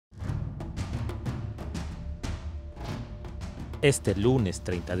Este lunes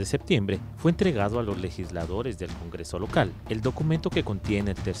 30 de septiembre fue entregado a los legisladores del Congreso local el documento que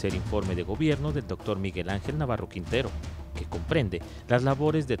contiene el tercer informe de gobierno del doctor Miguel Ángel Navarro Quintero, que comprende las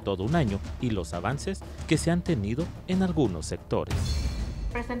labores de todo un año y los avances que se han tenido en algunos sectores.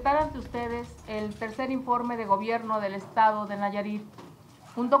 Presentar ante ustedes el tercer informe de gobierno del estado de Nayarit,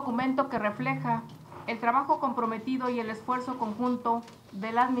 un documento que refleja el trabajo comprometido y el esfuerzo conjunto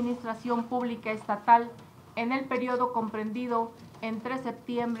de la administración pública estatal en el periodo comprendido entre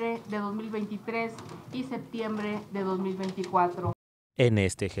septiembre de 2023 y septiembre de 2024. En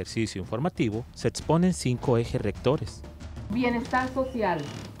este ejercicio informativo se exponen 5 ejes rectores. Bienestar social.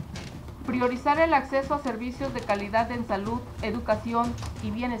 Priorizar el acceso a servicios de calidad en salud, educación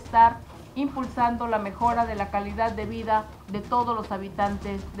y bienestar, impulsando la mejora de la calidad de vida de todos los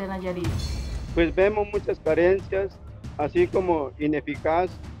habitantes de Nayarit. Pues vemos muchas carencias, así como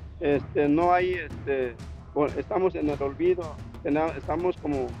ineficaz, no hay, estamos en el olvido, estamos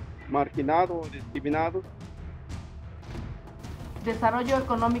como marginados, discriminados. Desarrollo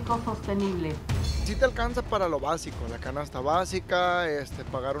económico sostenible. Sí te alcanza para lo básico, la canasta básica,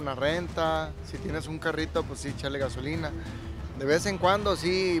 pagar una renta, si tienes un carrito pues sí, echarle gasolina. De vez en cuando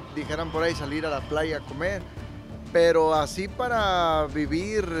sí, dijeran por ahí, salir a la playa a comer, pero así para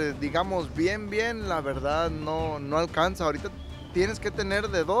vivir, digamos, bien, la verdad no alcanza. Ahorita tienes que tener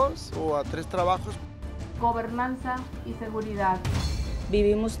de 2 o a 3 trabajos. Gobernanza y seguridad.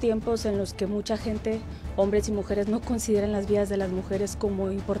 Vivimos tiempos en los que mucha gente, hombres y mujeres, no consideran las vidas de las mujeres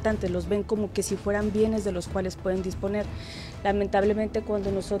como importantes, los ven como que si fueran bienes de los cuales pueden disponer. Lamentablemente,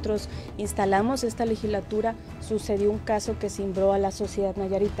 cuando nosotros instalamos esta legislatura, sucedió un caso que cimbró a la sociedad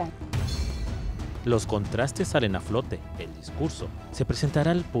nayarita. Los contrastes salen a flote. El discurso se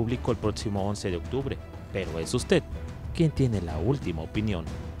presentará al público el próximo 11 de octubre, pero es usted quien tiene la última opinión.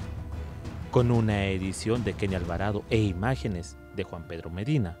 Con una edición de Kenia Alvarado e imágenes de Juan Pedro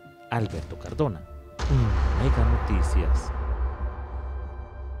Medina, Alberto Cardona, Mega Noticias.